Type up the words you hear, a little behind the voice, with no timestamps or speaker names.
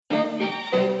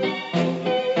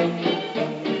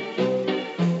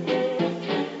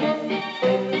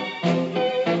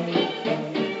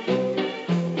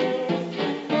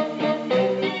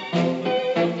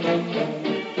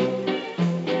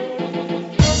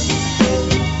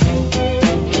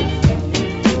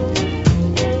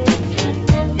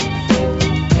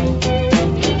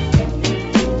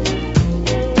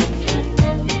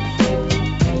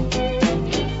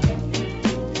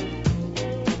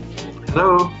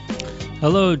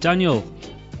Hello, Daniel.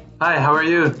 Hi, how are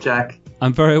you, Jack?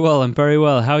 I'm very well.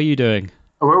 How are you doing?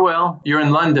 We're well. You're in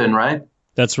London, right?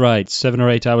 That's right, 7 or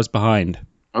 8 hours behind.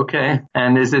 Okay.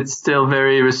 And is it still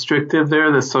very restrictive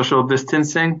there, the social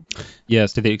distancing?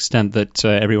 Yes, to the extent that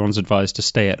everyone's advised to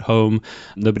stay at home.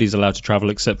 Nobody's allowed to travel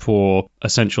except for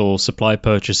essential supply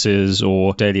purchases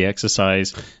or daily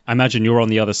exercise. I imagine you're on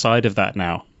the other side of that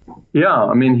now. Yeah,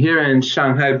 I mean, here in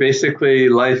Shanghai, basically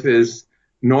life is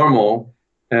normal,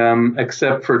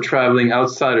 except for traveling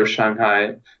outside of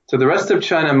Shanghai. To the rest of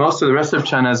China, most of the rest of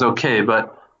China is okay,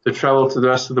 but to travel to the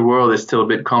rest of the world is still a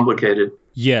bit complicated.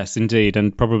 Yes, indeed,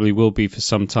 and probably will be for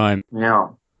some time.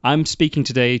 Yeah. I'm speaking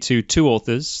today to two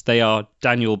authors. They are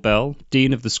Daniel Bell,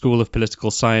 Dean of the School of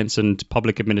Political Science and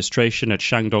Public Administration at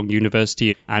Shandong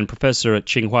University and Professor at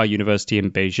Tsinghua University in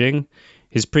Beijing.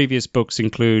 His previous books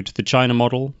include The China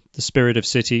Model, The Spirit of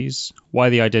Cities, Why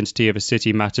the Identity of a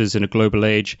City Matters in a Global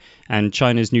Age, and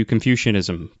China's New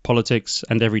Confucianism, Politics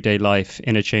and Everyday Life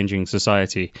in a Changing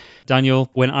Society. Daniel,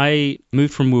 when I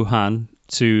moved from Wuhan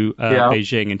to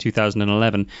Beijing in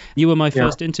 2011, you were my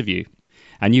first interview.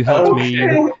 And you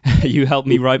helped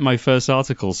me write my first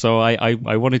article. So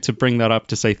I wanted to bring that up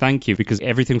to say thank you because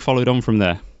everything followed on from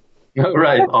there.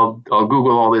 Right. I'll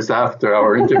Google all this after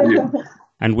our interview.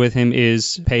 And with him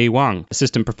is Pei Wang,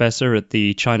 assistant professor at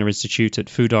the China Institute at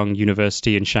Fudong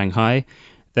University in Shanghai.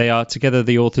 They are together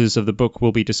the authors of the book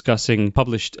we'll be discussing,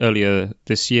 published earlier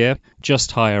this year,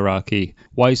 Just Hierarchy,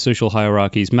 Why Social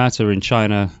Hierarchies Matter in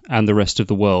China and the Rest of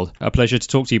the World. A pleasure to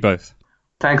talk to you both.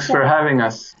 Thanks for having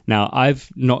us. Now, I've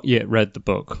not yet read the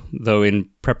book, though in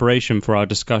preparation for our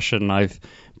discussion, I've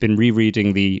been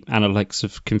rereading the Analects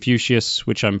of Confucius,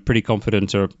 which I'm pretty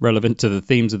confident are relevant to the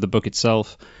themes of the book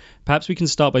itself. Perhaps we can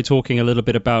start by talking a little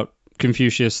bit about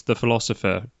Confucius the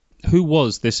philosopher. Who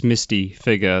was this misty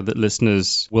figure that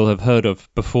listeners will have heard of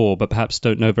before, but perhaps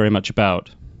don't know very much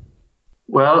about?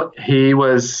 Well, he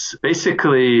was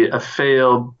basically a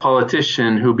failed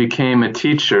politician who became a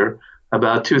teacher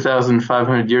about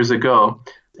 2,500 years ago.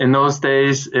 In those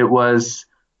days, it was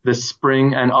the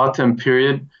spring and autumn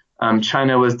period.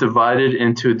 China was divided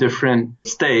into different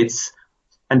states.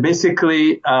 And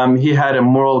basically, he had a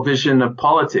moral vision of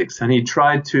politics, and he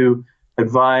tried to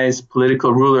advise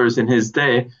political rulers in his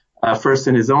day, first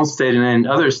in his own state and then in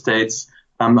other states,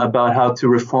 about how to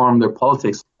reform their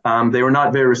politics. They were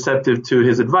not very receptive to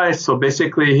his advice, so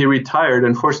basically he retired.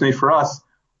 Unfortunately for us,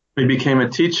 he became a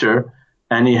teacher,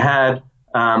 and he had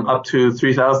up to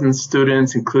 3,000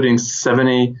 students, including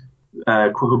 70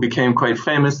 who became quite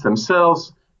famous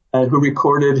themselves, and who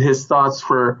recorded his thoughts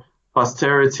for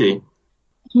posterity.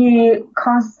 He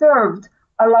conserved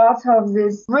a lot of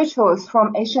these rituals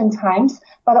from ancient times,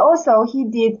 but also he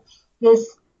did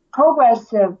this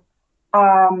progressive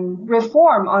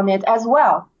reform on it as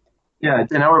well. Yeah,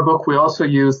 in our book, we also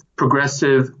use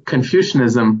progressive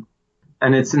Confucianism,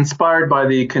 and it's inspired by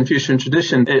the Confucian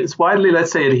tradition. It's widely,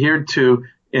 let's say, adhered to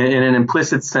in an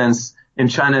implicit sense in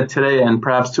China today, and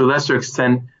perhaps to a lesser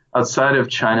extent outside of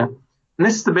China. And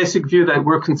this is the basic view that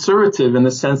we're conservative in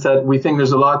the sense that we think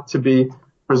there's a lot to be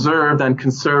preserved and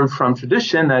conserved from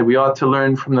tradition, that we ought to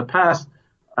learn from the past,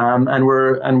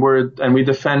 and we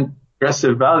defend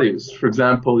progressive values. For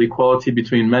example, equality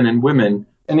between men and women.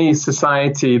 Any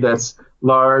society that's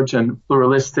large and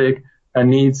pluralistic and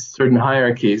needs certain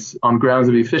hierarchies on grounds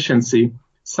of efficiency.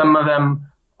 Some of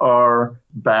them are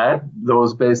bad,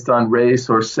 those based on race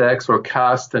or sex or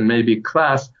caste and maybe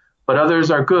class, but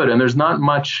others are good. And there's not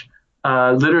much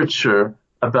literature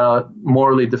about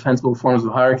morally defensible forms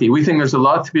of hierarchy. We think there's a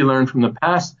lot to be learned from the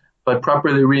past, but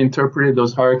properly reinterpreted,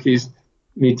 those hierarchies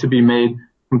need to be made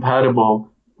compatible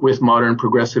with modern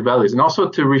progressive values, and also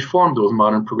to reform those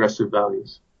modern progressive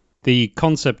values. The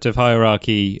concept of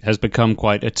hierarchy has become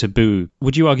quite a taboo.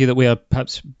 Would you argue that we are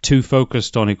perhaps too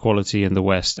focused on equality in the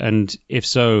West? And if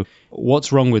so,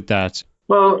 what's wrong with that?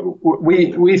 Well,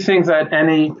 we think that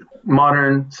any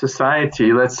modern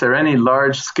society, let's say any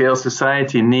large-scale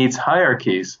society, needs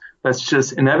hierarchies. That's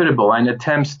just inevitable. And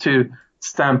attempts to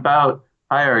stamp out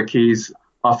hierarchies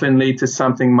often lead to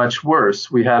something much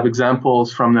worse. We have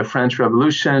examples from the French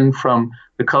Revolution, from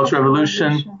the Cultural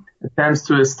Revolution, attempts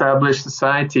to establish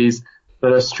societies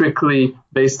that are strictly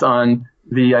based on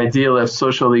the ideal of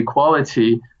social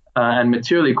equality and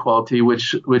material equality,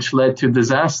 which led to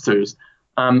disasters.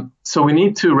 So we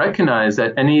need to recognize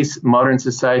that any modern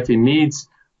society needs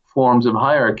forms of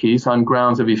hierarchies on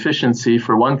grounds of efficiency,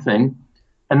 for one thing.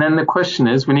 And then the question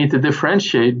is, we need to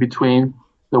differentiate between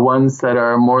the ones that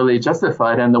are morally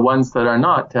justified and the ones that are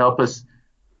not, to help us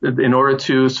in order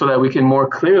to, so that we can more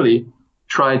clearly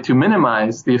try to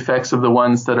minimize the effects of the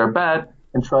ones that are bad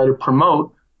and try to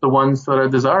promote the ones that are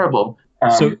desirable.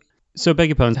 So beg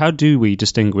your pardon, how do we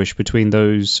distinguish between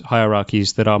those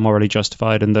hierarchies that are morally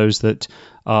justified and those that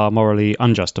are morally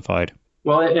unjustified?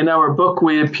 Well, in our book,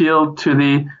 we appealed to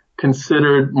the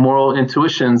considered moral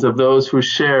intuitions of those who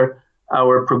share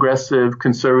our progressive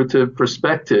conservative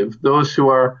perspective, those who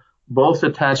are both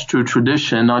attached to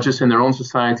tradition, not just in their own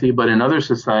society, but in other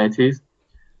societies,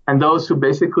 and those who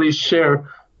basically share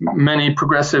many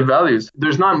progressive values.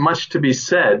 There's not much to be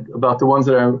said about the ones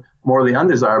that are morally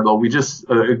undesirable. We just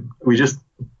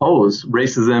oppose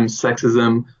racism,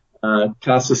 sexism,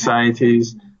 caste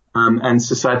societies, and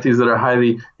societies that are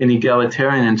highly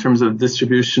inegalitarian in terms of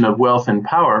distribution of wealth and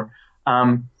power.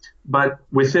 But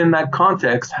within that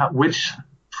context, which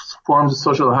forms of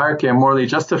social hierarchy are morally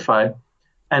justified?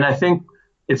 And I think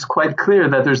it's quite clear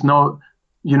that there's no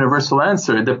universal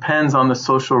answer. It depends on the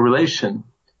social relation.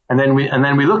 And then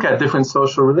we look at different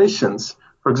social relations.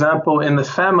 For example, in the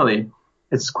family,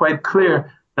 it's quite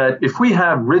clear that if we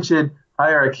have rigid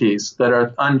hierarchies that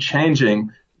are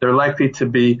unchanging, they're likely to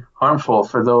be harmful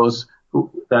for those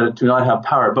that do not have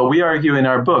power. But we argue in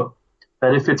our book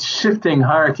that if it's shifting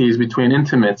hierarchies between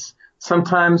intimates,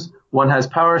 sometimes one has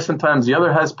power, sometimes the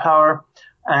other has power.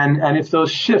 And if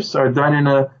those shifts are done in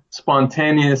a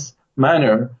spontaneous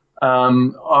manner,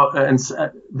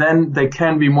 then they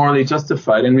can be morally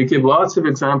justified. And we give lots of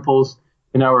examples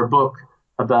in our book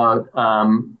about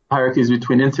hierarchies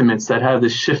between intimates that have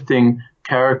this shifting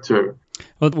character.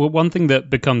 Well, one thing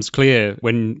that becomes clear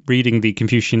when reading the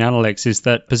Confucian Analects is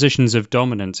that positions of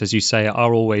dominance, as you say,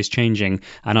 are always changing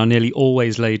and are nearly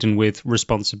always laden with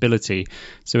responsibility.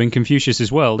 So in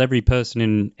Confucius's world, every person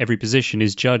in every position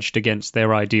is judged against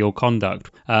their ideal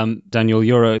conduct. Daniel,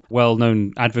 you're a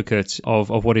well-known advocate of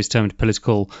what is termed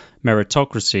political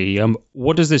meritocracy.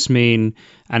 What does this mean,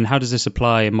 and how does this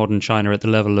apply in modern China at the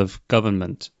level of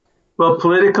government? Well,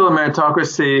 political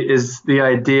meritocracy is the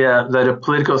idea that a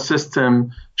political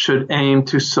system should aim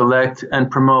to select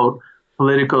and promote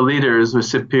political leaders with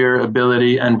superior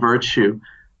ability and virtue.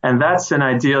 And that's an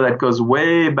idea that goes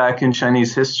way back in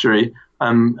Chinese history.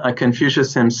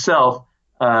 Confucius himself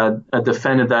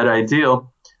defended that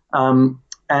ideal. And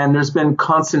there's been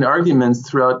constant arguments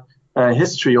throughout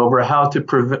history over how to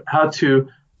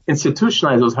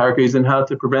institutionalize those hierarchies and how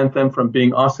to prevent them from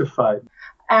being ossified.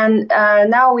 And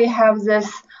now we have this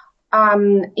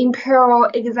imperial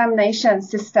examination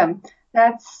system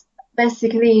that's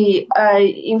basically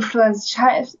influenced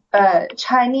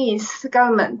Chinese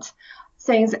government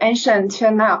since ancient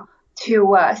till now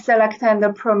to select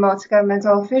and promote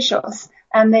governmental officials.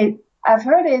 And I've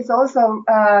heard it's also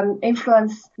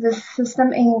influenced the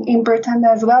system in Britain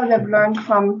as well. They've learned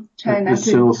from China. The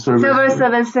civil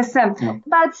service system. Yeah.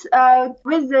 But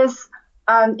with this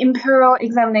imperial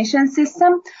examination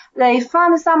system, they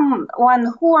found someone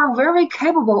who are very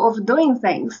capable of doing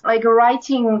things, like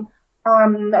writing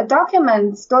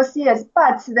documents, dossiers,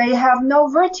 but they have no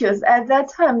virtues. At that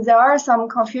time, there are some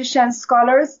Confucian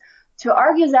scholars to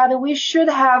argue that we should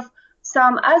have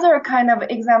some other kind of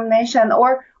examination,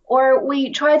 or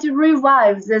we try to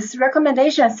revive this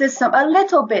recommendation system a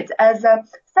little bit as a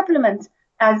supplement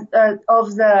of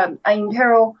the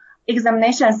imperial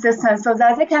examination system, so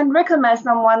that they can recommend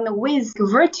someone with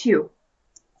virtue.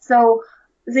 So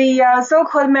the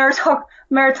so-called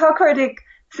meritocratic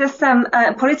system,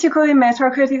 politically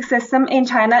meritocratic system in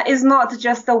China is not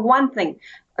just the one thing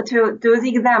to do the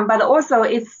exam, but also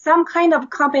it's some kind of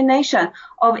combination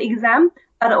of exam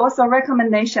but also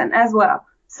recommendation as well,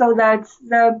 so that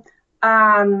the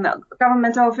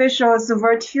governmental officials'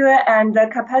 virtue and the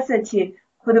capacity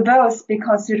could both be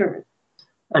considered.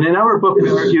 And in our book, we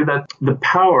argue that the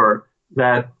power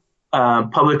that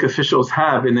public officials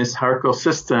have in this hierarchical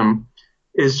system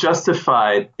is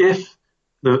justified if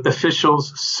the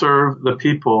officials serve the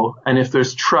people and if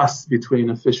there's trust between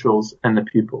officials and the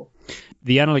people.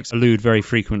 The Analects allude very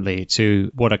frequently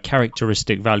to what are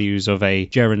characteristic values of a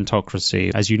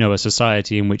gerontocracy, as you know, a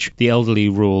society in which the elderly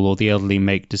rule or the elderly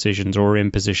make decisions or are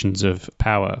in positions of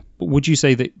power. Would you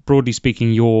say that, broadly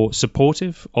speaking, you're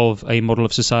supportive of a model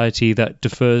of society that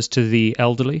defers to the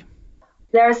elderly?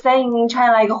 They're saying in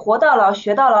China, like, 活到老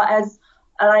学到老, as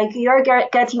like you're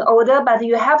getting older, but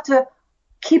you have to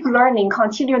keep learning,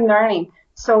 continue learning.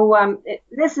 So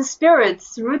this spirit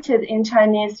is rooted in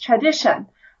Chinese tradition.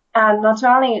 And not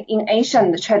only in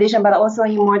ancient tradition, but also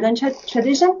in modern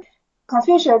tradition.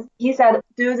 Confucius, he said,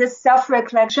 do this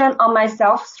self-reflection on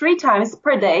myself 3 times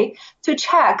per day to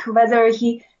check whether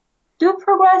he do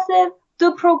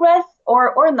progress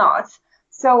or not.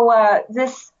 So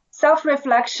this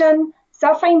self-reflection,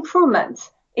 self-improvement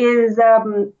is a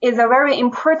very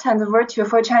important virtue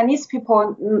for Chinese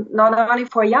people, not only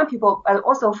for young people, but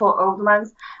also for old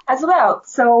ones as well.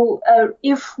 So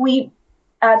if we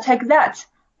take that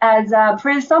as a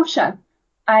presumption,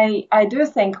 I do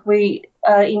think we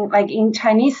in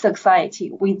Chinese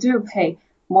society we do pay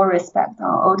more respect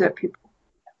on older people.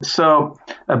 So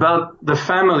about the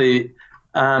family,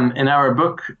 in our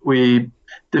book we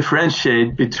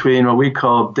differentiate between what we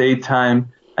call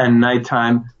daytime and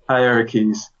nighttime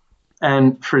hierarchies.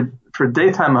 And for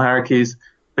daytime hierarchies,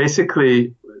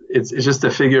 basically it's just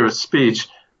a figure of speech.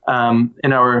 We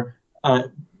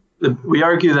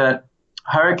argue that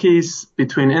hierarchies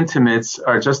between intimates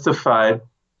are justified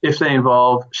if they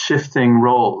involve shifting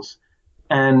roles.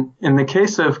 And in the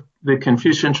case of the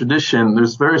Confucian tradition,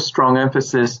 there's very strong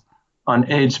emphasis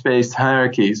on age-based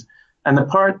hierarchies. And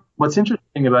what's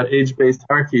interesting about age-based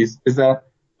hierarchies is that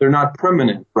they're not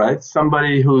permanent, right?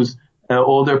 Somebody who's an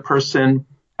older person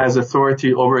has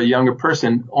authority over a younger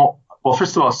person. Well,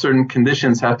 first of all, certain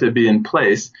conditions have to be in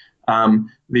place.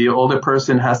 The older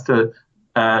person has to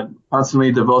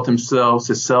constantly devote themselves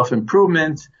to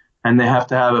self-improvement, and they have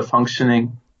to have a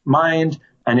functioning mind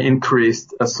and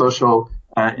increased social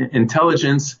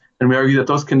intelligence. And we argue that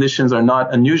those conditions are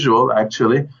not unusual,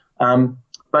 actually.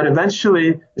 But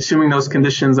eventually, assuming those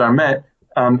conditions are met,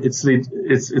 it's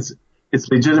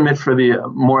legitimate for the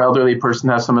more elderly person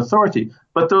to have some authority.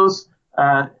 But those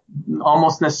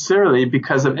almost necessarily,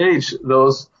 because of age,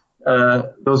 those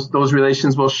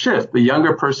relations will shift. The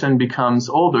younger person becomes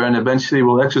older and eventually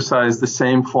will exercise the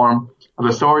same form of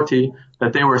authority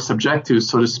that they were subject to,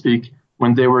 so to speak,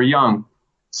 when they were young.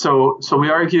 So we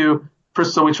argue,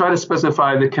 first, so we try to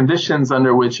specify the conditions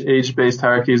under which age-based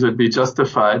hierarchies would be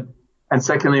justified. And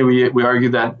secondly, we argue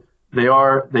that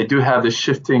they do have this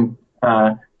shifting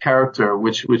character,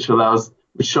 which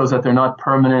shows that they're not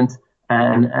permanent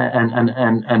and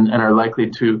are likely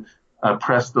to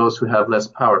oppress those who have less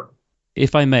power.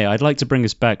 If I may, I'd like to bring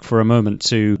us back for a moment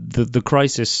to the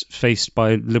crisis faced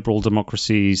by liberal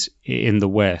democracies in the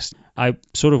West. I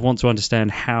sort of want to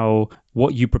understand how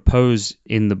what you propose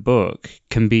in the book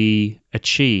can be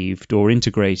achieved or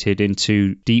integrated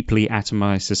into deeply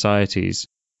atomized societies.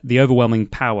 The overwhelming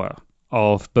power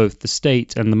of both the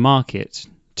state and the market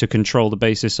to control the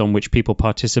basis on which people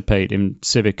participate in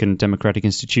civic and democratic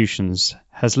institutions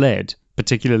has led,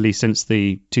 particularly since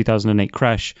the 2008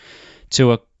 crash,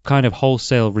 to a kind of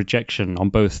wholesale rejection on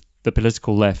both the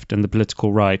political left and the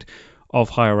political right of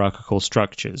hierarchical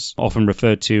structures, often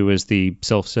referred to as the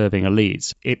self-serving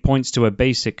elites. It points to a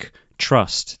basic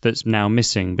trust that's now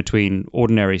missing between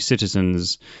ordinary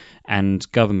citizens and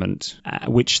government,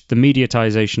 which the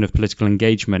mediatization of political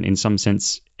engagement in some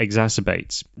sense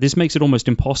exacerbates. This makes it almost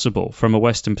impossible from a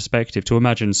Western perspective to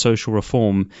imagine social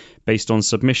reform based on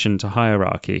submission to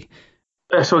hierarchy.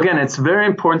 So again, it's very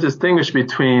important to distinguish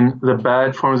between the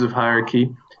bad forms of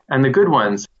hierarchy and the good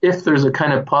ones. If there's a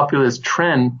kind of populist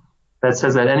trend that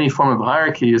says that any form of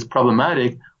hierarchy is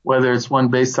problematic, whether it's one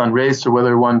based on race or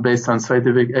whether one based on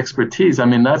scientific expertise, I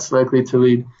mean, that's likely to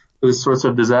lead to the sorts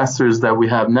of disasters that we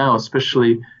have now,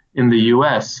 especially in the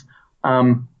U.S.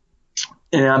 That's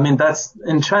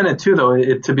in China too, though.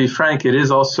 To be frank, it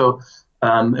is also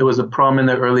it was a problem in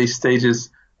the early stages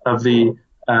of the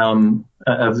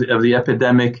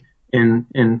epidemic in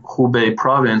Hubei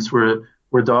province, where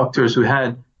doctors who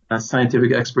had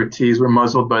scientific expertise were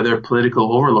muzzled by their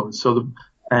political overlords.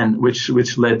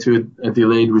 Which led to a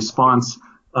delayed response.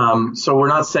 So we're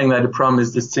not saying that the problem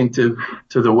is distinctive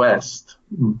to the West.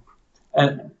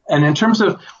 And in terms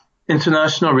of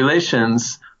international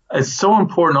relations, it's so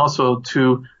important also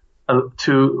to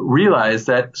realize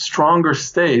that stronger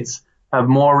states have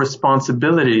more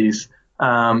responsibilities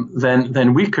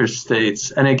than weaker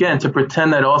states. And again, to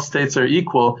pretend that all states are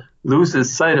equal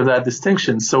loses sight of that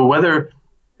distinction. So whether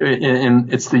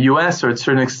it's the U.S. or to a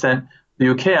certain extent the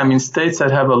U.K., I mean, states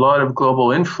that have a lot of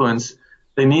global influence,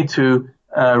 they need to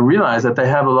realize that they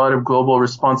have a lot of global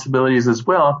responsibilities as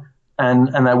well,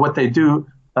 and that what they do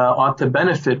ought to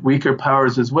benefit weaker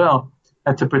powers as well.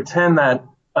 And to pretend that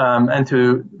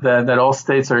that all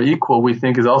states are equal, we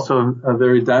think is also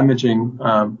very damaging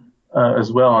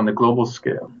as well on the global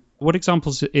scale. What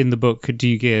examples in the book do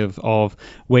you give of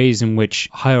ways in which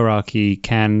hierarchy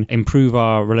can improve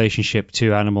our relationship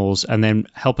to animals and then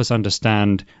help us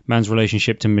understand man's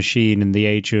relationship to machine in the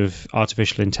age of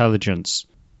artificial intelligence?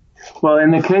 Well,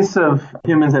 in the case of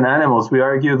humans and animals, we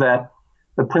argue that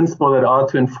the principle that ought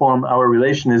to inform our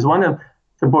relation is one of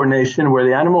subordination, where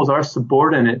the animals are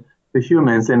subordinate to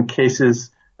humans in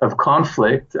cases of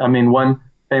conflict. I mean, one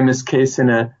famous case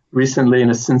recently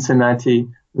in a Cincinnati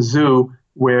zoo,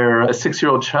 where a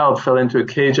 6-year-old child fell into a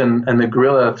cage and the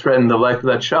gorilla threatened the life of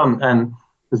that child, and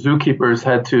the zookeepers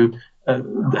had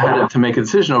to make a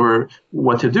decision over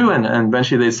what to do, and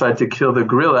eventually they decided to kill the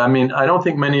gorilla. I mean, I don't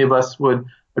think many of us would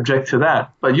object to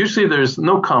that, but usually there's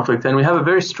no conflict, and we have a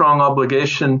very strong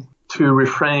obligation to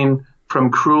refrain from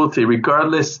cruelty,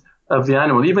 regardless of the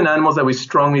animal, even animals that we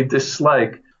strongly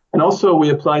dislike. And also we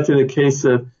apply to the case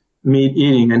of meat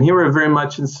eating, and here we're very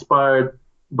much inspired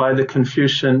by the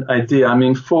Confucian idea. I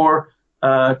mean, for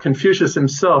Confucius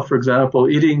himself, for example,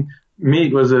 eating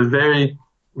meat was a very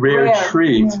rare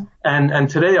treat. Yeah. And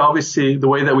today, obviously, the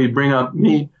way that we bring up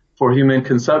meat for human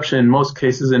consumption in most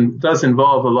cases does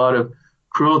involve a lot of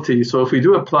cruelty. So if we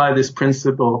do apply this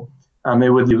principle, it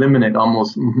would eliminate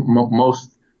almost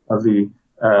most of the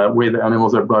way that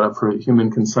animals are brought up for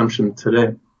human consumption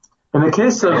today. In the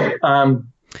case of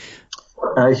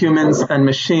humans and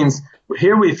machines,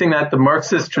 here we think that the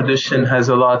Marxist tradition has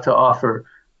a lot to offer,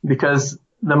 because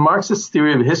the Marxist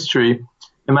theory of history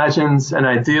imagines an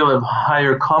ideal of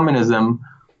higher communism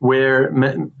where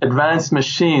advanced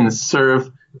machines serve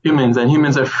humans and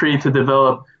humans are free to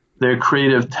develop their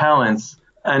creative talents.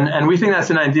 And we think that's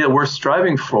an ideal worth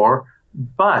striving for.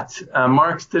 But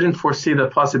Marx didn't foresee the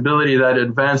possibility that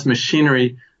advanced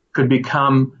machinery could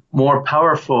become more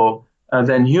powerful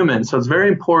than humans. So it's very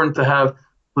important to have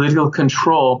political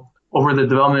control over the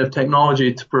development of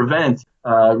technology to prevent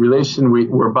relation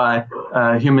whereby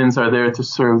humans are there to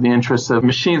serve the interests of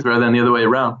machines rather than the other way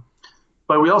around.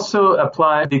 But we also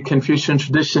apply the Confucian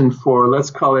tradition for,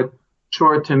 let's call it,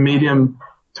 short to medium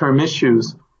term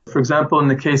issues. For example, in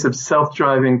the case of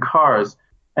self-driving cars.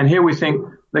 And here we think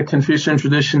the Confucian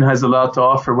tradition has a lot to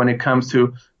offer when it comes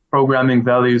to programming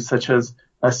values such as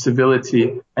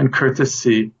civility and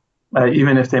courtesy,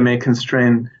 even if they may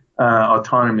constrain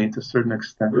autonomy to a certain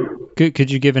extent.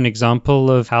 Could you give an example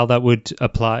of how that would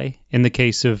apply in the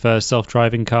case of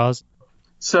self-driving cars?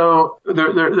 So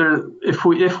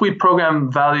if we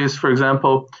program values, for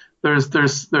example, there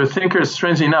are thinkers,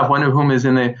 strangely enough, one of whom is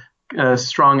in a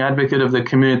strong advocate of the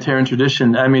communitarian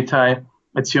tradition, Amitai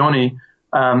Etzioni,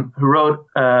 who wrote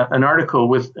an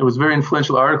article it was a very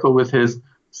influential article with his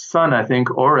son, I think,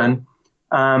 Oren,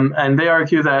 and they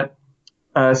argue that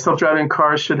self-driving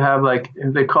cars should have, like,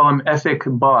 they call them ethic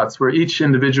bots, where each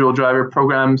individual driver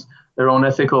programs their own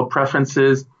ethical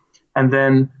preferences, and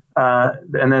then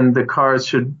the cars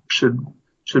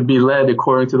should be led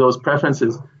according to those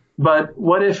preferences. But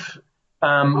what if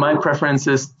my preference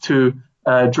is to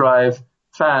drive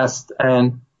fast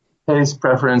and his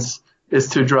preference is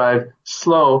to drive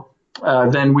slow?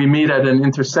 Then we meet at an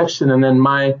intersection, and then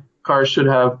my car should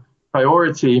have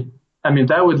priority. I mean,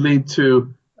 that would lead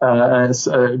to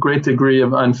a great degree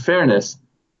of unfairness.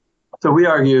 So we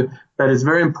argue that it's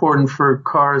very important for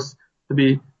cars to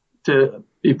be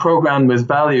programmed with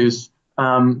values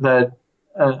that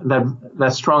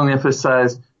strongly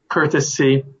emphasize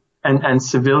courtesy and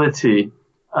civility,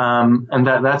 and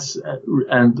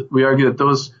we argue that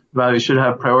those values should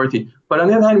have priority. But on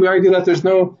the other hand, we argue that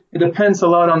it depends a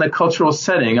lot on the cultural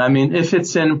setting. I mean, if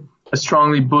it's in a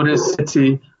strongly Buddhist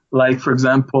city, like, for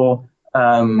example,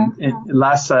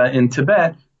 Lhasa in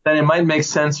Tibet, then it might make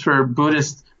sense for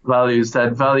Buddhist values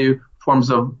that value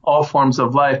all forms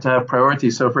of life to have priority.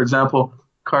 So, for example,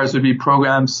 cars would be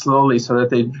programmed slowly so that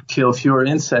they kill fewer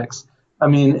insects. I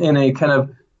mean, in a kind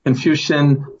of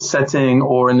Confucian setting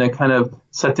or in a kind of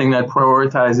setting that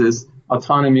prioritizes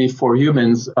autonomy for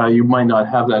humans, you might not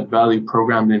have that value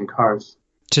programmed in cars.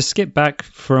 To skip back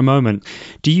for a moment,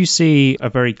 do you see a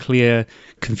very clear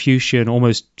Confucian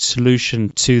almost solution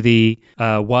to the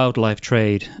wildlife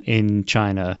trade in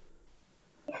China?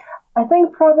 I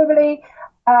think probably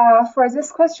for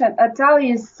this question,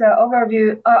 Dali's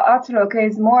overview outlook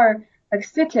is more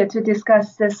suited to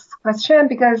discuss this question,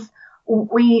 because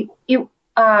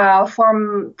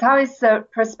from Taoist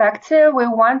perspective, we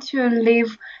want to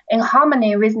live in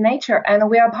harmony with nature, and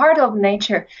we are part of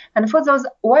nature. And for those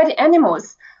wild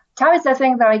animals, Taoists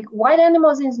think that, like, wild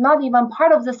animals is not even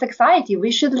part of the society.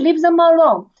 We should leave them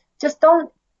alone. Just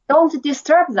don't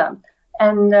disturb them.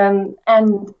 And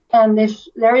if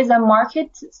there is a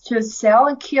market to sell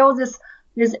and kill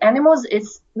these animals,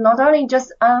 it's not only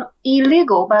just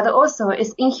illegal, but also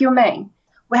it's inhumane.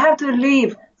 We have to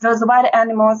leave those wild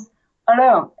animals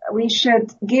alone. We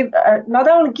should not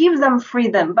only give them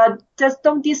freedom, but just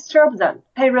don't disturb them.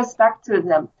 Pay respect to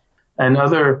them. And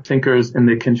other thinkers in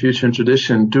the Confucian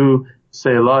tradition do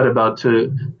say a lot about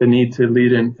the need to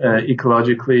lead an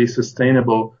ecologically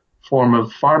sustainable form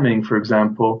of farming, for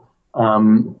example,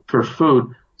 for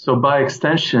food. So by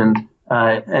extension,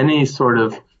 any sort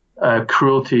of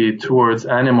cruelty towards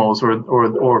animals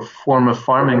or form of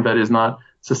farming that is not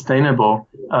sustainable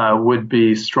would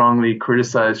be strongly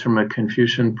criticized from a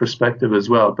Confucian perspective as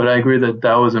well. But I agree that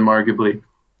Taoism arguably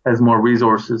has more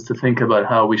resources to think about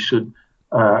how we should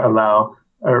allow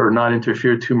or not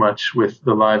interfere too much with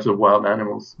the lives of wild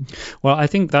animals. Well, I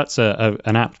think that's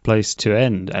an apt place to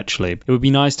end, actually. It would be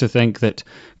nice to think that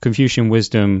Confucian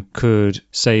wisdom could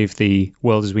save the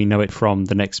world as we know it from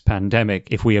the next pandemic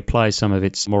if we apply some of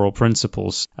its moral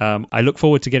principles. I look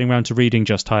forward to getting around to reading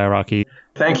Just Hierarchy.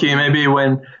 Thank you. Maybe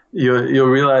when you'll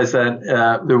realize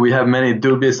that we have many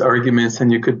dubious arguments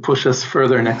and you could push us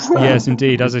further next time. Yes,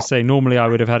 indeed. As I say, normally I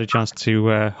would have had a chance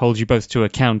to hold you both to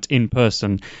account in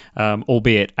person,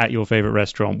 albeit at your favourite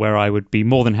restaurant, where I would be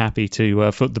more than happy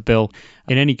to foot the bill.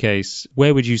 In any case,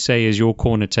 where would you say is your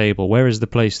corner table? Where is the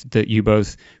place that you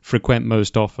both frequent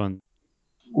most often?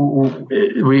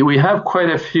 We have quite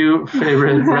a few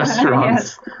favorite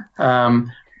restaurants. Yes.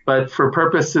 But for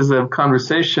purposes of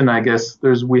conversation, I guess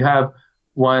we have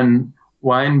one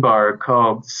wine bar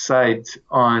called Site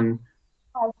on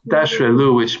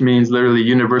Dashrelu, which means literally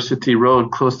University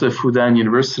Road, close to Fudan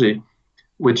University,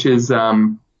 which is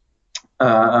a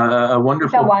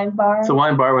wonderful. It's a wine bar. It's a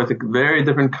wine bar with very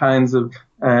different kinds of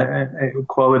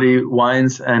quality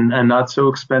wines and not so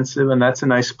expensive, and that's a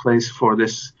nice place for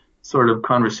this sort of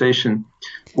conversation.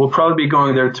 We'll probably be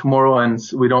going there tomorrow, and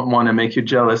we don't want to make you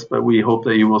jealous, but we hope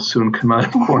that you will soon come out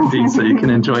of quarantine so you can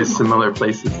enjoy similar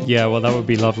places. Yeah, well, that would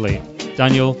be lovely.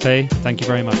 Daniel, Pei, thank you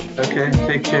very much. Okay,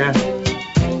 take care.